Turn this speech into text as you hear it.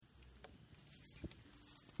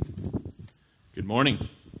Good morning.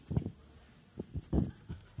 I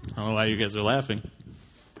don't know why you guys are laughing.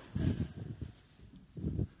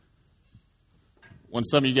 When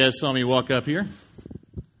some of you guys saw me walk up here,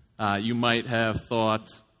 you might have thought,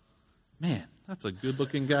 man, that's a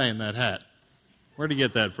good-looking guy in that hat. Where'd he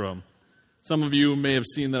get that from? Some of you may have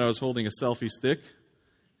seen that I was holding a selfie stick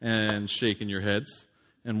and shaking your heads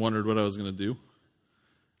and wondered what I was going to do.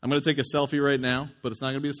 I'm going to take a selfie right now, but it's not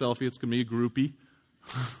going to be a selfie. It's going to be a groupie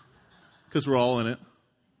because we're all in it.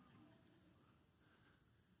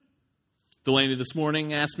 Delaney this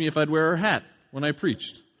morning asked me if I'd wear her hat when I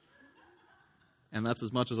preached. And that's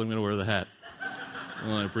as much as I'm going to wear the hat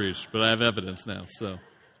when I preach. But I have evidence now. So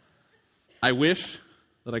I wish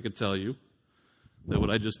that I could tell you that what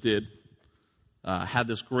I just did had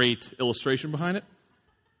this great illustration behind it,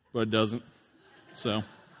 but it doesn't. So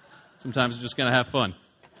sometimes it's just going to have fun.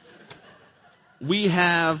 We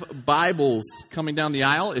have Bibles coming down the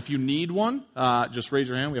aisle. If you need one, just raise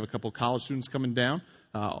your hand. We have a couple of college students coming down.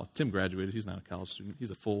 Tim graduated. He's not a college student. He's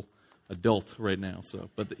a full adult right now.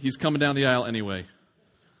 But he's coming down the aisle anyway.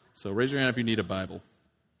 So raise your hand if you need a Bible.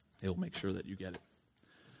 He'll make sure that you get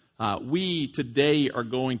it. We today are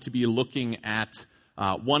going to be looking at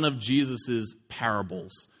one of Jesus'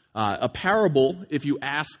 parables. A parable, if you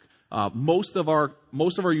ask most of our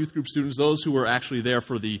youth group students, those who were actually there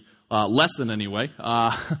for the lesson anyway,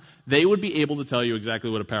 they would be able to tell you exactly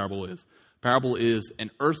what a parable is. Parable is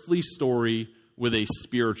an earthly story with a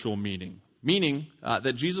spiritual meaning. Meaning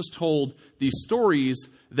that Jesus told these stories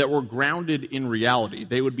that were grounded in reality.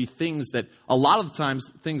 They would be things that, a lot of the times,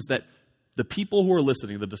 things that the people who are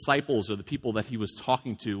listening, the disciples or the people that he was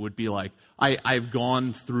talking to would be like, I've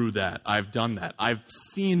gone through that. I've done that. I've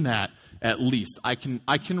seen that at least. I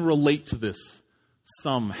can relate to this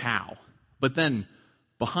somehow. But then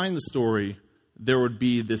behind the story, there would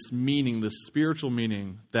be this meaning, this spiritual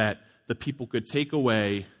meaning that the people could take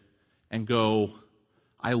away and go,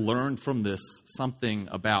 I learned from this something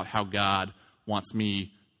about how God wants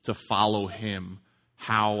me to follow him,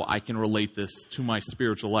 how I can relate this to my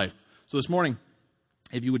spiritual life. So this morning,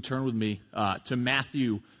 if you would turn with me to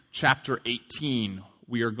Matthew chapter 18,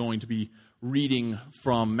 we are going to be reading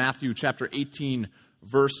from Matthew chapter 18,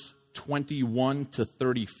 verse 21 to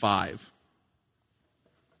 35.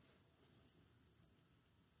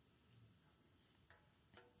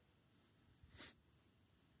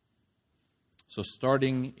 So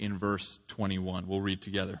starting in verse 21, we'll read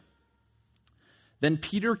together. Then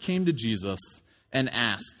Peter came to Jesus and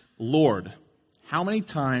asked, Lord, how many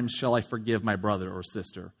times shall I forgive my brother or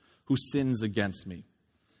sister who sins against me?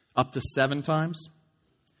 Up to 7 times?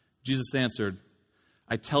 Jesus answered,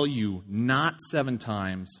 I tell you, not 7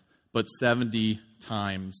 times, but 70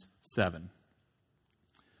 times 7.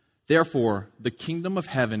 Therefore, the kingdom of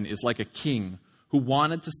heaven is like a king who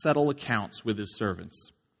wanted to settle accounts with his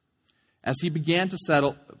servants. As he began the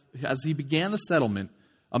settlement,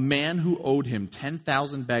 a man who owed him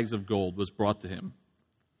 10,000 bags of gold was brought to him.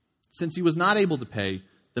 Since he was not able to pay,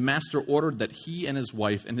 the master ordered that he and his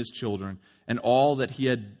wife and his children and all that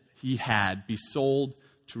he had be sold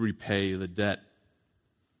to repay the debt.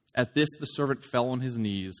 At this, the servant fell on his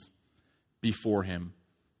knees before him.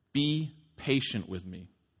 Be patient with me,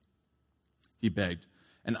 he begged,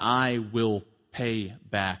 and I will pay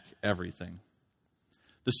back everything.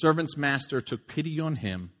 The servant's master took pity on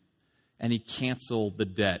him, and he canceled the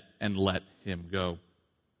debt and let him go.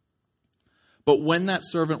 But when that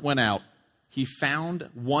servant went out, he found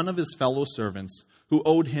one of his fellow servants who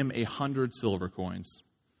owed him 100 silver coins.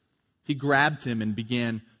 He grabbed him and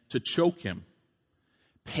began to choke him.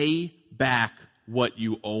 Pay back what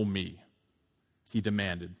you owe me, he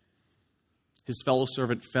demanded. His fellow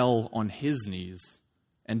servant fell on his knees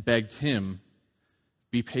and begged him,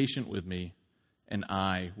 be patient with me, and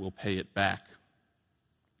I will pay it back.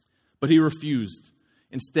 But he refused.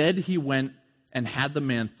 Instead, he went and had the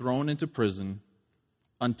man thrown into prison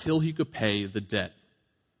until he could pay the debt.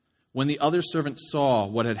 When the other servants saw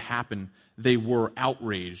what had happened, they were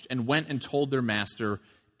outraged and went and told their master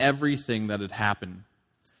everything that had happened.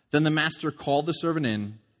 Then the master called the servant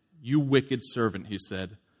in. You wicked servant, he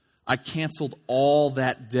said. I canceled all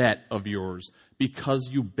that debt of yours because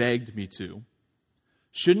you begged me to.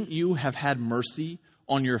 Shouldn't you have had mercy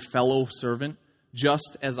on your fellow servant,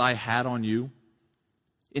 just as I had on you?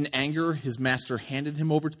 In anger, his master handed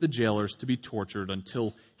him over to the jailers to be tortured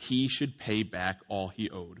until he should pay back all he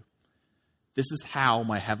owed. This is how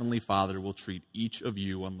my heavenly Father will treat each of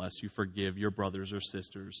you unless you forgive your brothers or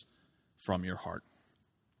sisters from your heart.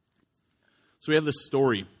 So we have this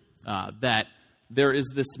story that there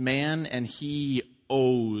is this man and he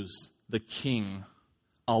owes the king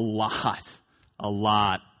a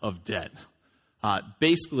lot of debt.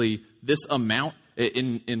 Basically, this amount,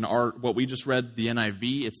 in our what we just read, the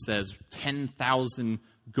NIV, it says 10,000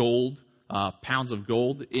 pounds of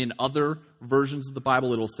gold. In other versions of the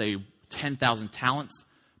Bible, it'll say 10,000 talents.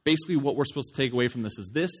 Basically, what we're supposed to take away from this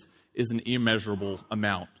is an immeasurable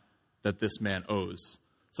amount that this man owes.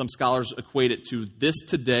 Some scholars equate it to this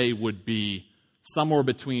today would be somewhere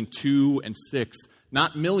between 2 and 6,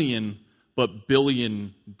 not million, but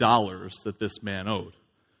 $billion that this man owed.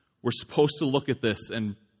 We're supposed to look at this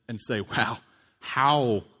and say, wow,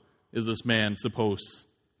 how is this man supposed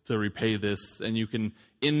to repay this? And you can,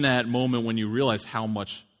 in that moment when you realize how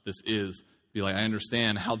much this is, be like, I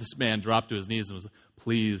understand how this man dropped to his knees and was like,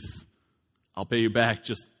 please, I'll pay you back.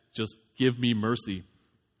 Just give me mercy.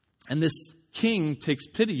 And this king takes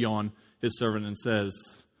pity on his servant and says,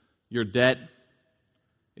 your debt,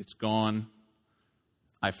 it's gone.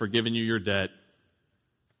 I've forgiven you your debt.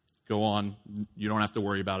 Go on. You don't have to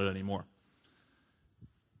worry about it anymore.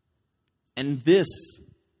 And this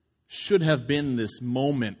should have been this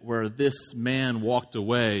moment where this man walked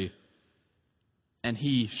away and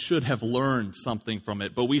he should have learned something from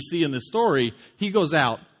it. But we see in this story, he goes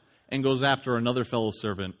out and goes after another fellow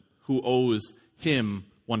servant who owes him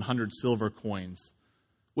 100 silver coins,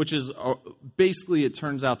 which is basically, it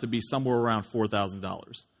turns out to be somewhere around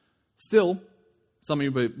 $4,000. Still, some of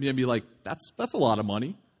you may be like, that's a lot of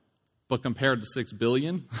money. But compared to $6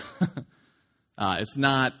 billion, it's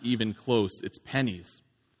not even close. It's pennies.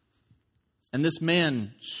 And this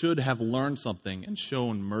man should have learned something and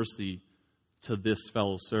shown mercy to this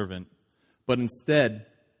fellow servant. But instead,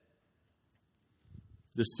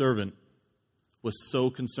 this servant was so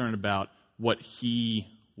concerned about what he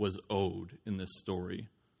was owed in this story,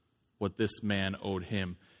 what this man owed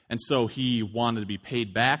him. And so he wanted to be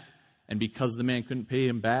paid back, and because the man couldn't pay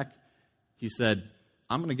him back, he said,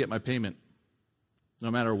 I'm going to get my payment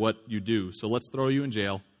no matter what you do. So let's throw you in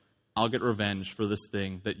jail. I'll get revenge for this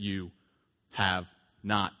thing that you have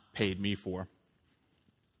not paid me for.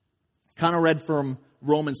 Kind of read from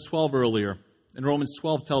Romans 12 earlier. And Romans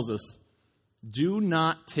 12 tells us, do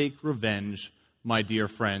not take revenge, my dear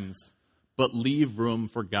friends, but leave room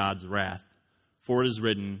for God's wrath. For it is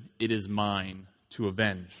written, it is mine to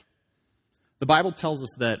avenge. The Bible tells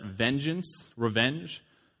us that vengeance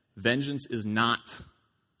is not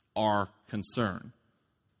our concern.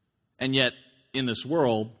 And yet, in this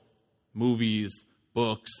world, movies,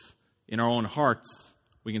 books, in our own hearts,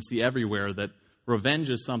 we can see everywhere that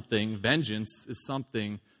vengeance is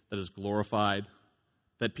something that is glorified,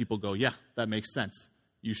 that people go, yeah, that makes sense.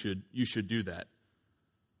 You should do that.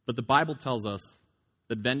 But the Bible tells us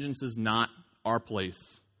that vengeance is not our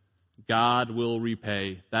place. God will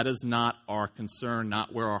repay. That is not our concern,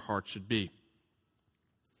 not where our heart should be.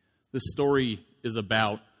 This story is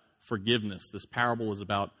about forgiveness. This parable is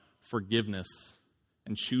about forgiveness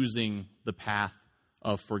and choosing the path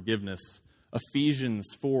of forgiveness. Ephesians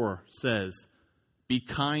 4 says, be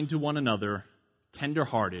kind to one another,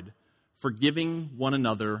 tender-hearted, forgiving one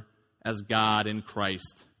another as God in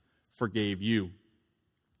Christ forgave you.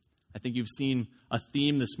 I think you've seen a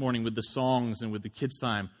theme this morning with the songs and with the kids'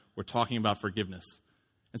 time. We're talking about forgiveness.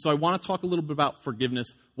 And so I want to talk a little bit about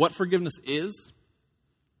forgiveness, what forgiveness is,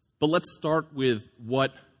 but let's start with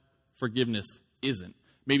what forgiveness isn't.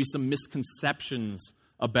 Maybe some misconceptions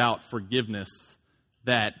about forgiveness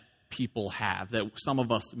that people have, that some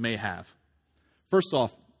of us may have. First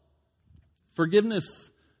off,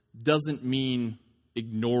 forgiveness doesn't mean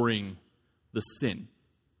ignoring the sin.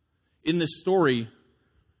 In this story,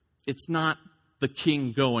 it's not the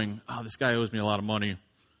king going, oh, this guy owes me a lot of money.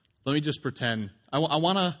 Let me just pretend. I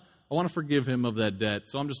want to forgive him of that debt,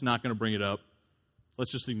 so I'm just not going to bring it up.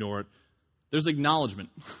 Let's just ignore it. There's acknowledgement.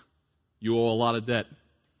 You owe a lot of debt.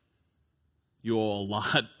 You owe a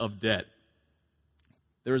lot of debt.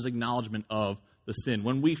 There is acknowledgement of the sin.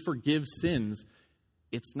 When we forgive sins,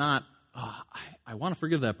 it's not, I want to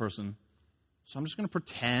forgive that person, so I'm just going to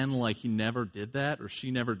pretend like he never did that or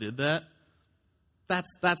she never did that.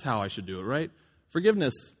 That's how I should do it, right?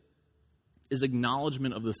 Forgiveness is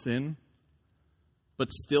acknowledgement of the sin,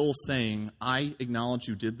 but still saying, I acknowledge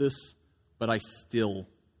you did this, but I still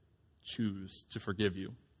choose to forgive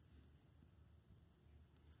you.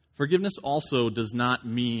 Forgiveness also does not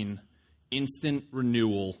mean instant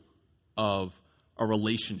renewal of a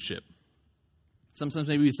relationship. Sometimes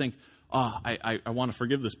maybe we think, I want to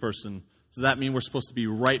forgive this person. Does that mean we're supposed to be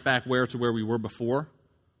right back where we were before?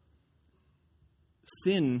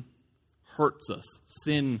 Sin hurts us.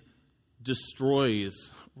 Sin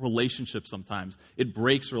destroys relationships sometimes. It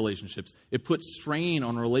breaks relationships. It puts strain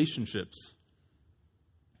on relationships.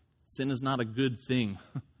 Sin is not a good thing.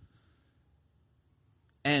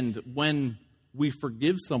 And when we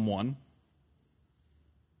forgive someone,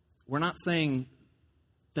 we're not saying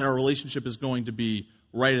that our relationship is going to be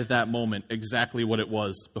right at that moment exactly what it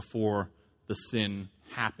was before the sin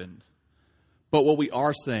happened. But what we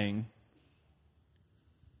are saying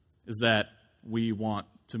is that we want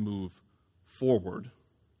to move forward.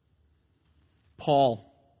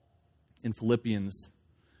 Paul, in Philippians,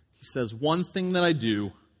 he says, "One thing that I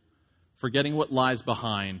do, forgetting what lies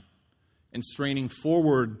behind and straining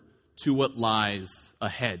forward to what lies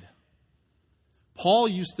ahead." Paul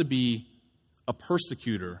used to be a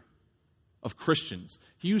persecutor of Christians.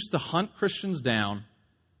 He used to hunt Christians down,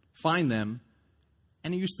 find them,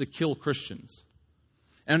 and he used to kill Christians.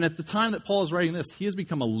 And at the time that Paul is writing this, he has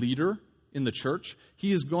become a leader in the church.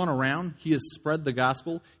 He has gone around. He has spread the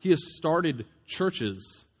gospel. He has started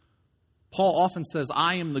churches. Paul often says,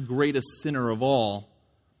 "I am the greatest sinner of all."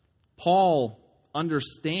 Paul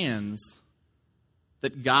understands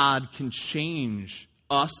that God can change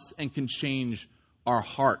us and can change our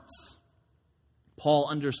hearts. Paul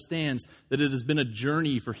understands that it has been a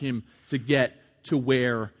journey for him to get to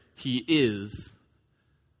where he is.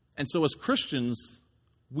 And so as Christians,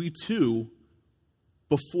 we too,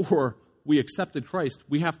 before we accepted Christ,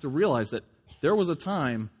 we have to realize that there was a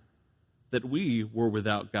time that we were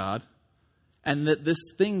without God, and that this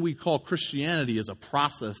thing we call Christianity is a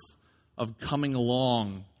process of coming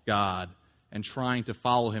along God and trying to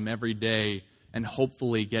follow him every day and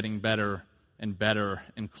hopefully getting better and better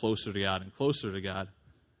and closer to God and closer to God.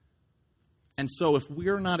 And so if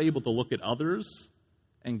we're not able to look at others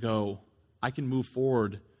and go, I can move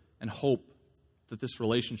forward and hope that this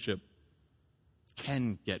relationship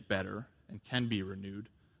can get better and can be renewed,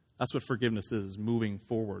 that's what forgiveness is, moving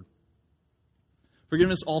forward.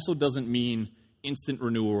 Forgiveness also doesn't mean instant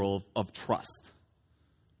renewal of trust.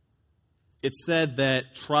 It's said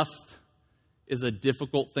that trust is a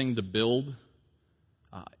difficult thing to build.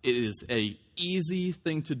 It is an easy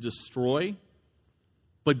thing to destroy.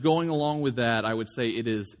 But going along with that, I would say it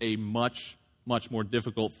is a much, much more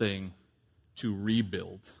difficult thing to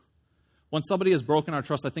rebuild. When somebody has broken our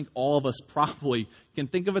trust, I think all of us probably can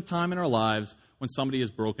think of a time in our lives when somebody has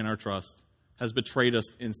broken our trust, has betrayed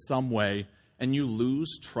us in some way, and you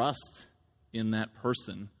lose trust in that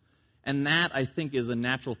person. And that, I think, is a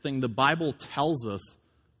natural thing. The Bible tells us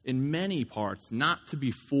in many parts not to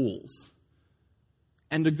be fools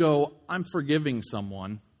and to go, I'm forgiving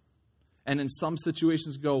someone, and in some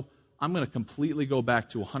situations go, I'm going to completely go back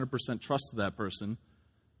to 100% trust to that person.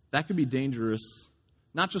 That can be dangerous,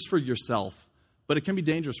 not just for yourself, but it can be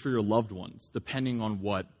dangerous for your loved ones, depending on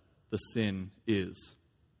what the sin is.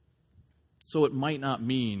 So it might not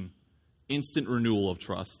mean instant renewal of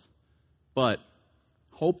trust, but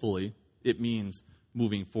hopefully it means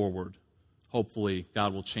moving forward. Hopefully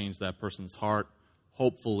God will change that person's heart.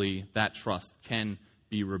 Hopefully that trust can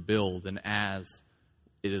be rebuilt, and as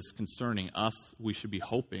it is concerning us, we should be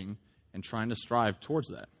hoping and trying to strive towards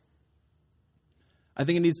that. I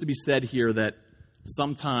think it needs to be said here that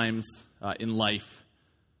sometimes in life,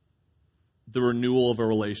 the renewal of a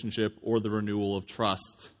relationship or the renewal of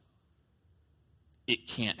trust, it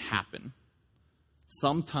can't happen.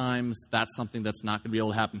 Sometimes that's something that's not going to be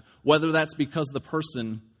able to happen. Whether that's because the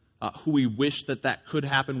person who we wish that could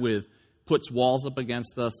happen with puts walls up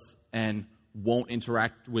against us and won't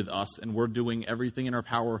interact with us, and we're doing everything in our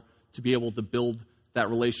power to be able to build that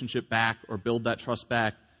relationship back or build that trust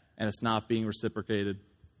back, and it's not being reciprocated.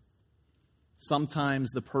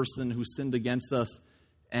 Sometimes the person who sinned against us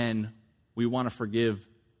and we want to forgive,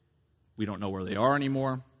 we don't know where they are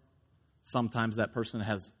anymore. Sometimes that person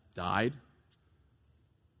has died.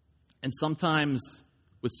 And sometimes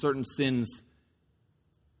with certain sins,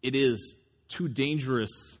 it is too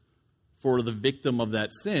dangerous for the victim of that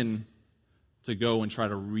sin to go and try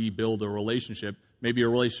to rebuild a relationship. Maybe a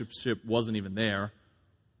relationship wasn't even there,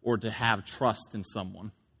 or to have trust in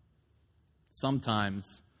someone.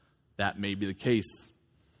 Sometimes that may be the case.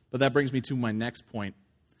 But that brings me to my next point,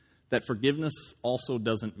 that forgiveness also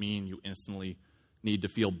doesn't mean you instantly need to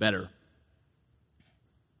feel better.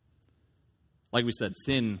 Like we said,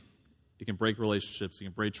 sin, it can break relationships, it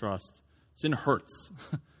can break trust. Sin hurts.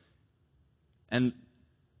 And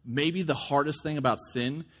maybe the hardest thing about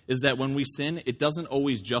sin is that when we sin, it doesn't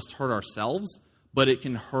always just hurt ourselves, but it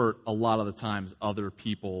can hurt a lot of the times other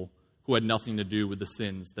people who had nothing to do with the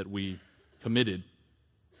sins that we committed.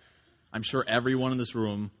 I'm sure everyone in this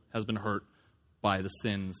room has been hurt by the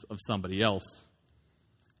sins of somebody else.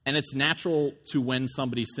 And it's natural to, when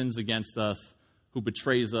somebody sins against us, who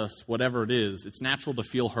betrays us, whatever it is, it's natural to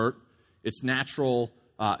feel hurt. It's natural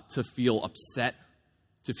to feel upset,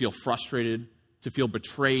 to feel frustrated, to feel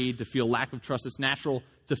betrayed, to feel lack of trust. It's natural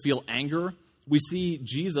to feel anger. we see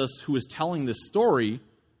Jesus, who is telling this story,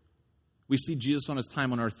 we see Jesus on his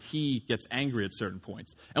time on earth, he gets angry at certain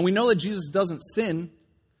points. And we know that Jesus doesn't sin,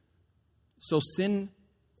 so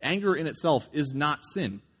anger in itself is not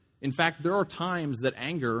sin. In fact, there are times that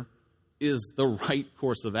anger is the right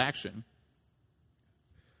course of action.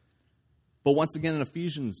 But once again in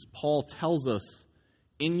Ephesians, Paul tells us,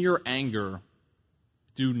 in your anger,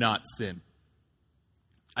 do not sin.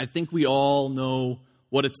 I think we all know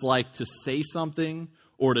what it's like to say something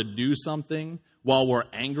or to do something while we're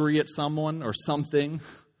angry at someone or something.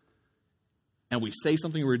 And we say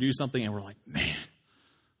something or we do something and we're like,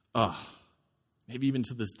 man, maybe even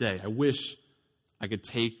to this day, I wish I could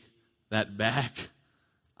take that back.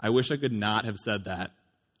 I wish I could not have said that.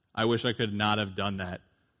 I wish I could not have done that.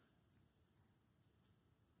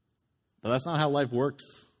 But that's not how life works.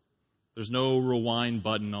 There's no rewind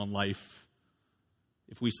button on life.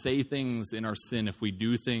 If we say things in our sin, if we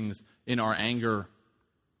do things in our anger,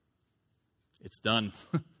 it's done.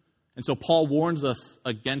 And so Paul warns us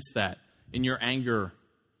against that. In your anger,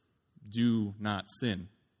 do not sin.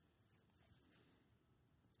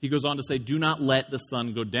 He goes on to say, do not let the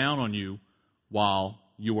sun go down on you while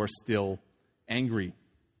you are still angry.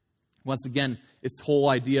 Once again, it's the whole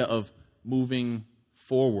idea of moving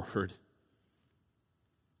forward.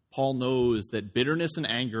 Paul knows that bitterness and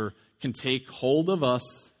anger can take hold of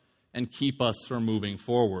us and keep us from moving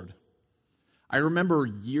forward. I remember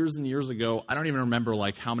years and years ago, I don't even remember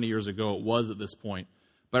like how many years ago it was at this point,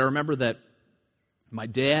 but I remember that my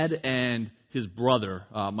dad and his brother,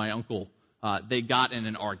 my uncle, they got in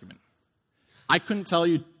an argument. I couldn't tell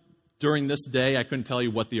you during this day, I couldn't tell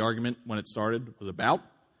you what the argument when it started was about,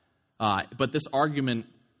 but this argument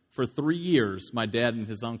for 3 years, my dad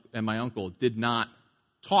and my uncle did not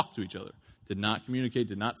talk to each other, did not communicate,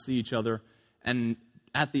 did not see each other. And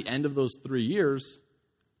at the end of those 3 years,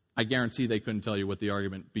 I guarantee they couldn't tell you what the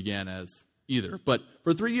argument began as either. But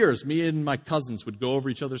for 3 years, me and my cousins would go over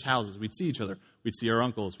each other's houses. We'd see each other. We'd see our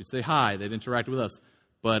uncles. We'd say hi. They'd interact with us.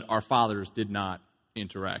 But our fathers did not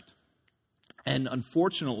interact. And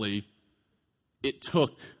unfortunately, it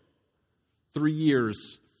took 3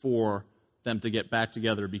 years for them to get back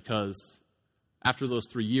together because after those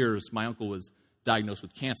 3 years, my uncle was diagnosed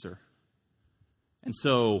with cancer. And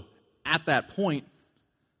so at that point,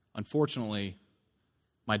 unfortunately,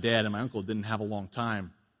 my dad and my uncle didn't have a long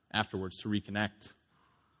time afterwards to reconnect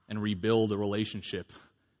and rebuild a relationship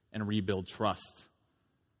and rebuild trust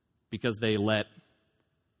because they let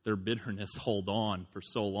their bitterness hold on for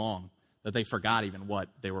so long that they forgot even what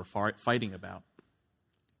they were fighting about.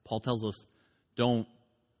 Paul tells us, don't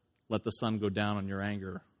let the sun go down on your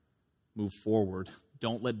anger. Move forward.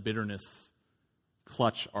 Don't let bitterness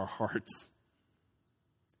clutch our hearts.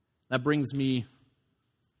 That brings me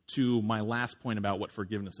to my last point about what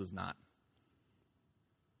forgiveness is not.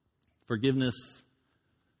 Forgiveness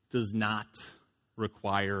does not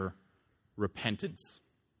require repentance.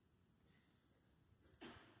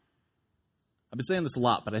 I've been saying this a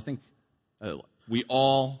lot, but I think we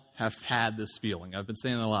all have had this feeling. I've been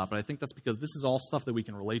saying it a lot, but I think that's because this is all stuff that we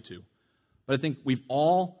can relate to. But I think we've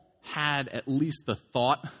all had at least the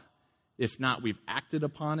thought, if not we've acted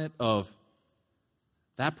upon it, of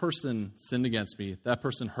that person sinned against me, that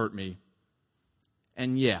person hurt me,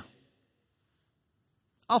 and yeah,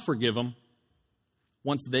 I'll forgive them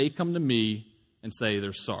once they come to me and say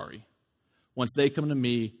they're sorry. Once they come to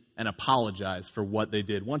me and apologize for what they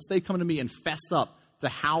did. Once they come to me and fess up to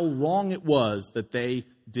how wrong it was that they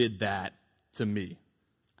did that to me.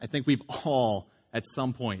 I think we've all, at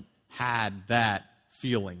some point, had that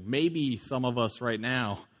feeling. Maybe some of us right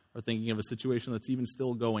now are thinking of a situation that's even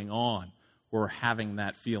still going on where we're having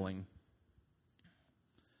that feeling.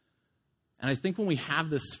 And I think when we have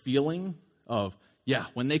this feeling of, yeah,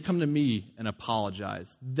 when they come to me and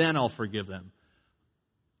apologize, then I'll forgive them.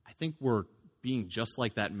 I think we're being just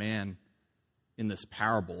like that man in this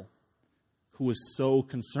parable who was so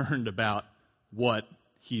concerned about what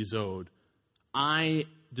he's owed. I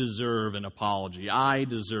deserve an apology. I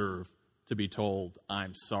deserve to be told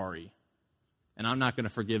I'm sorry. And I'm not going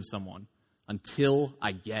to forgive someone until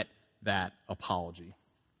I get that apology.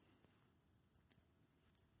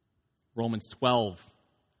 Romans 12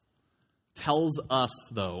 tells us,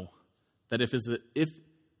 though, that if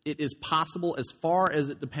it is possible, as far as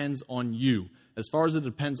it depends on you, as far as it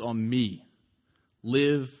depends on me,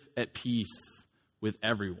 live at peace with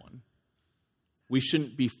everyone. We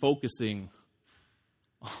shouldn't be focusing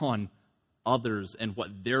on others and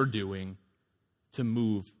what they're doing to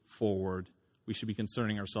move forward. We should be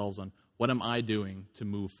concerning ourselves on what am I doing to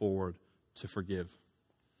move forward to forgive.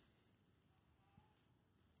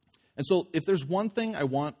 And so if there's one thing I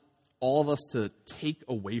want all of us to take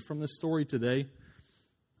away from this story today,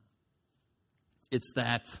 it's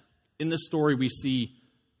that in this story we see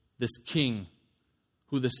this king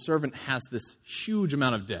who this servant has this huge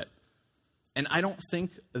amount of debt. And I don't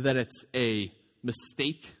think that it's a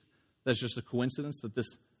mistake, that's just a coincidence, that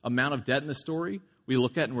this amount of debt in the story, we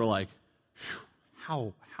look at and we're like,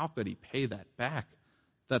 how could he pay that back?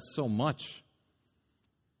 That's so much.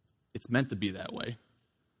 It's meant to be that way.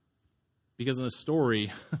 Because in the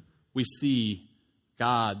story, we see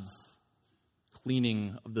God's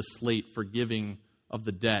cleaning of the slate, forgiving of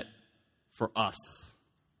the debt for us.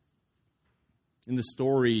 In the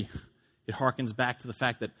story, it harkens back to the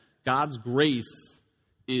fact that God's grace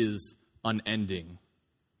is unending,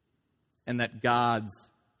 and that God's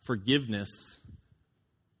forgiveness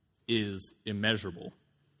is immeasurable.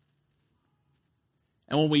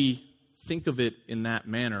 And when we think of it in that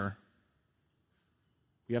manner,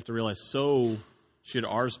 we have to realize so should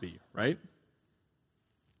ours be, right?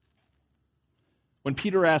 When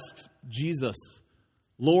Peter asks Jesus,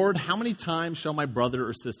 "Lord, how many times shall my brother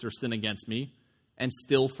or sister sin against me and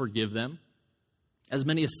still forgive them? As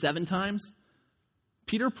many as 7 times?"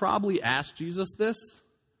 Peter probably asked Jesus this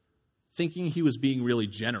thinking he was being really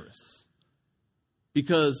generous.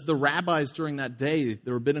 Because the rabbis during that day,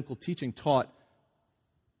 the rabbinical teaching taught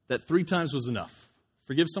that 3 times was enough.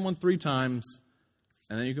 Forgive someone 3 times,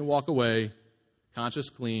 and then you can walk away, conscious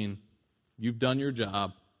clean, you've done your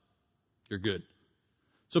job, you're good.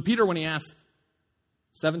 So Peter, when he asked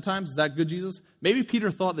 7 times, is that good, Jesus? Maybe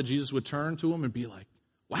Peter thought that Jesus would turn to him and be like,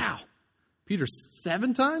 wow, Peter,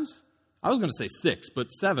 7 times? I was going to say 6, but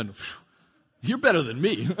 7, you're better than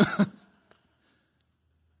me.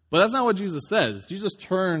 But that's not what Jesus says. Jesus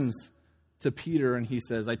turns to Peter and he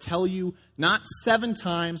says, I tell you, not 7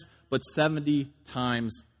 times, but 70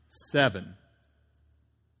 times 7.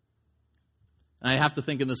 And I have to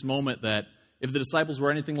think in this moment that if the disciples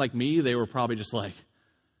were anything like me, they were probably just like,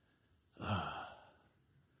 I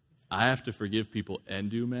have to forgive people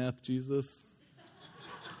and do math, Jesus?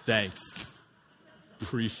 Thanks.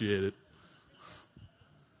 Appreciate it.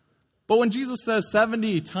 But when Jesus says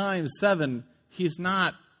 70 times 7, he's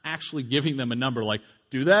not actually giving them a number like,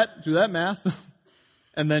 do that math,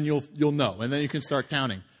 and then you'll know, and then you can start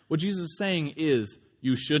counting. What Jesus is saying is,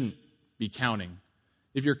 you shouldn't be counting.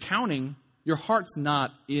 If you're counting, your heart's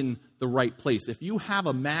not in the right place. If you have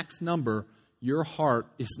a max number, your heart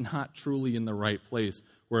is not truly in the right place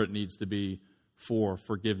where it needs to be for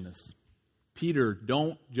forgiveness. Peter,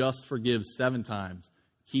 don't just forgive 7 times.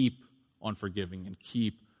 Keep on forgiving and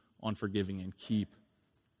keep on forgiving and keep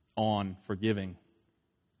on forgiving.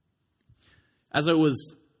 As I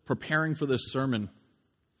was preparing for this sermon,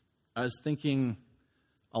 I was thinking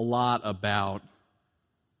a lot about,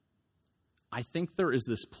 I think there is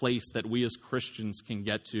this place that we as Christians can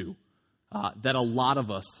get to, that a lot of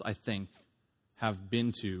us, I think, have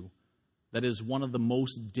been to, that is one of the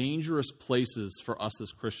most dangerous places for us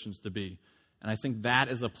as Christians to be. And I think that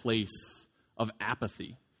is a place of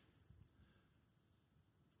apathy.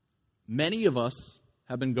 Many of us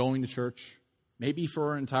have been going to church maybe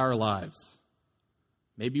for our entire lives.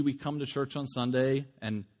 Maybe we come to church on Sunday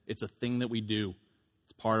and it's a thing that we do.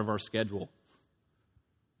 It's part of our schedule.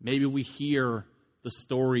 Maybe we hear the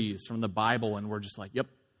stories from the Bible and we're just like, yep,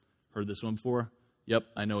 heard this one before. Yep,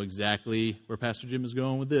 I know exactly where Pastor Jim is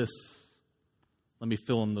going with this. Let me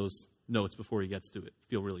fill in those notes before he gets to it.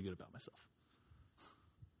 Feel really good about myself.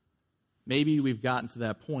 Maybe we've gotten to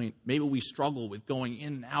that point. Maybe we struggle with going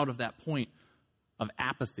in and out of that point of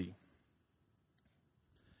apathy.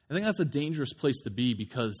 I think that's a dangerous place to be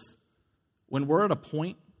because when we're at a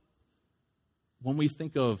point, when we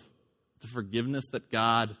think of the forgiveness that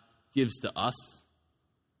God gives to us,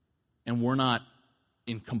 and we're not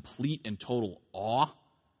in complete and total awe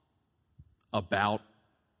about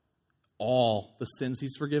all the sins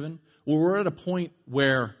he's forgiven, well, we're at a point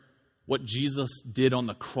where what Jesus did on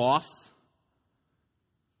the cross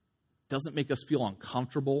doesn't make us feel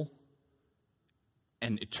uncomfortable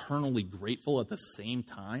and eternally grateful at the same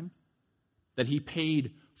time, that he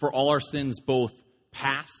paid for all our sins, both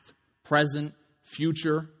past, present,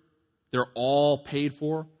 future. They're all paid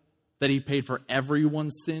for, that he paid for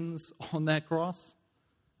everyone's sins on that cross.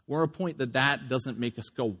 We're at a point that doesn't make us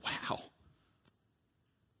go, wow.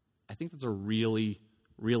 I think that's a really,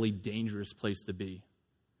 really dangerous place to be.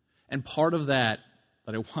 And part of that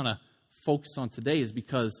I want to focus on today is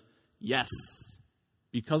because, yes,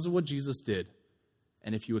 because of what Jesus did,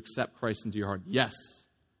 and if you accept Christ into your heart, yes,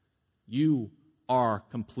 you are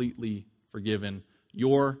completely forgiven.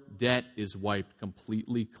 Your debt is wiped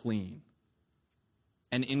completely clean.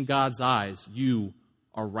 And in God's eyes, you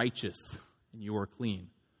are righteous and you are clean.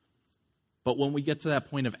 But when we get to that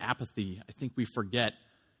point of apathy, I think we forget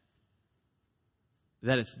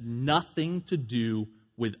that it's nothing to do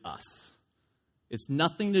with us. It's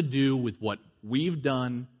nothing to do with what we've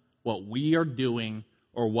done, what we are doing,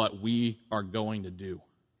 or what we are going to do.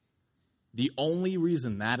 The only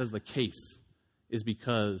reason that is the case is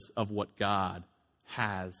because of what God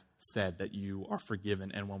has said, that you are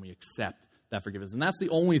forgiven, and when we accept that forgiveness. And that's the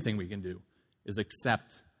only thing we can do, is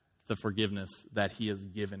accept the forgiveness that he has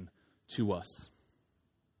given to us.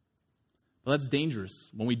 But that's dangerous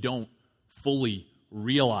when we don't fully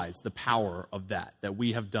realize the power of that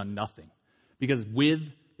we have done nothing. Because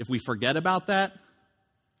if we forget about that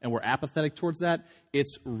and we're apathetic towards that,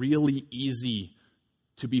 it's really easy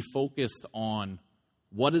to be focused on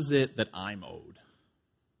what is it that I'm owed?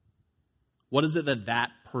 What is it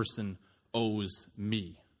that person owes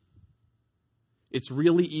me? It's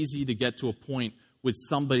really easy to get to a point with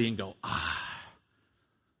somebody and go,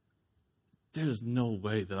 there's no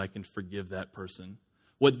way that I can forgive that person.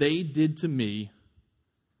 What they did to me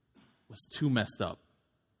was too messed up.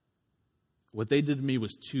 What they did to me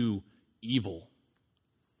was too evil.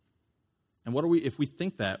 And if we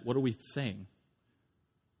think that, what are we saying?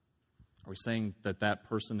 Are we saying that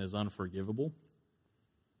person is unforgivable?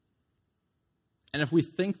 And if we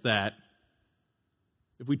think that,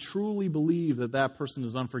 if we truly believe that person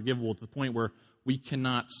is unforgivable to the point where we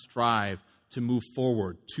cannot strive to move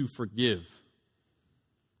forward, to forgive,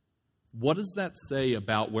 what does that say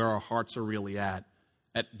about where our hearts are really at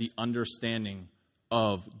the understanding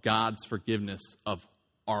of God's forgiveness of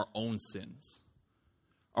our own sins?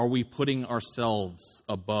 Are we putting ourselves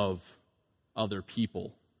above other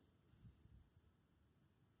people?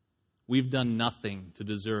 We've done nothing to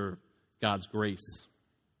deserve God's grace,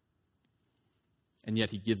 and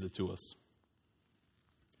yet he gives it to us.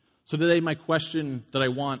 So today, my question that I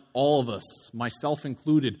want all of us, myself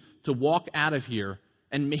included, to walk out of here,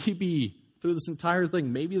 and maybe through this entire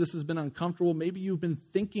thing, maybe this has been uncomfortable, maybe you've been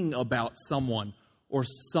thinking about someone or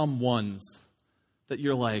someones that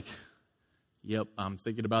you're like, yep, I'm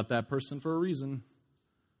thinking about that person for a reason,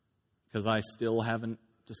 because I still haven't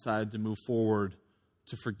decided to move forward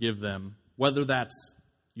to forgive them. Whether that's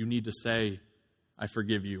you need to say, I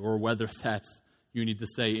forgive you, or whether that's you need to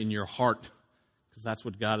say in your heart, because that's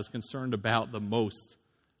what God is concerned about the most,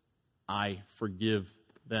 I forgive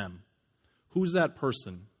them. Who's that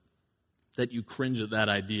person that you cringe at that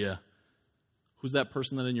idea? Who's that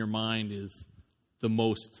person that in your mind is the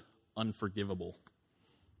most unforgivable?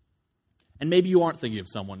 And maybe you aren't thinking of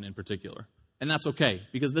someone in particular. And that's okay,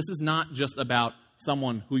 because this is not just about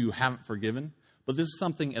someone who you haven't forgiven, but this is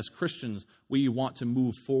something as Christians we want to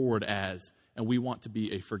move forward as, and we want to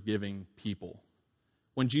be a forgiving people.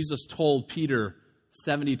 When Jesus told Peter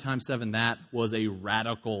 70 times 7, that was a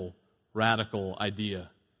radical idea.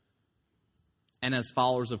 And as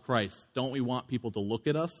followers of Christ, don't we want people to look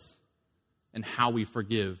at us and how we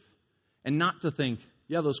forgive? And not to think,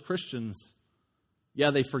 yeah, those Christians, yeah,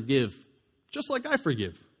 they forgive just like I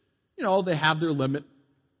forgive. You know, they have their limit.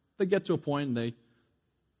 They get to a point and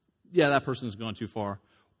that person's gone too far.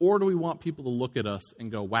 Or do we want people to look at us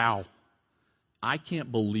and go, wow, I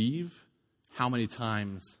can't believe how many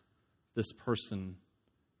times this person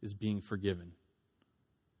is being forgiven.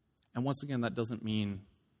 And once again, that doesn't mean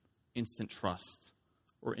instant trust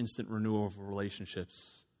or instant renewal of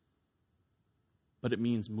relationships. But it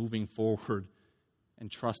means moving forward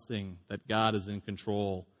and trusting that God is in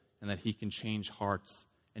control and that he can change hearts,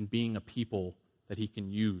 and being a people that he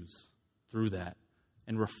can use through that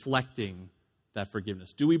and reflecting that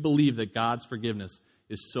forgiveness. Do we believe that God's forgiveness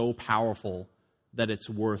is so powerful that it's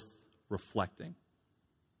worth reflecting?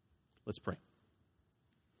 Let's pray.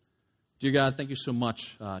 Dear God, thank you so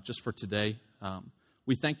much just for today.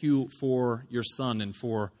 We thank you for your Son and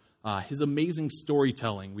for his amazing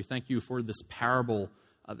storytelling. We thank you for this parable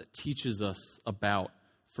that teaches us about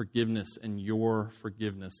forgiveness and your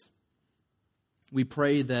forgiveness. We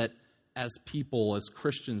pray that as people, as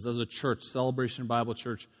Christians, as a church, Celebration Bible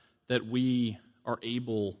Church, that we are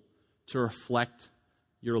able to reflect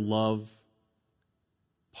your love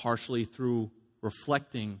partially through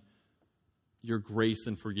reflecting your grace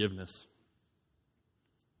and forgiveness.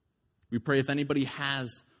 We pray if anybody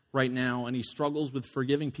has right now any struggles with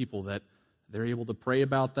forgiving people, that they're able to pray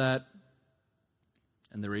about that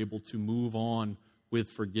and they're able to move on with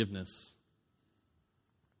forgiveness.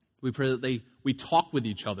 We pray that we talk with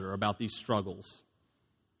each other about these struggles,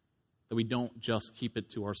 that we don't just keep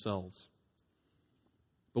it to ourselves.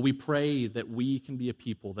 But we pray that we can be a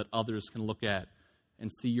people that others can look at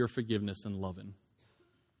and see your forgiveness and love in.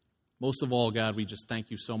 Most of all, God, we just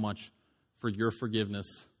thank you so much for your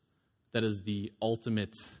forgiveness that is the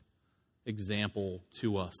ultimate example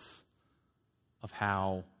to us of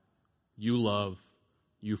how you love,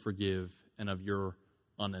 you forgive, and of your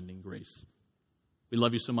unending grace. We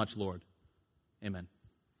love you so much, Lord. Amen.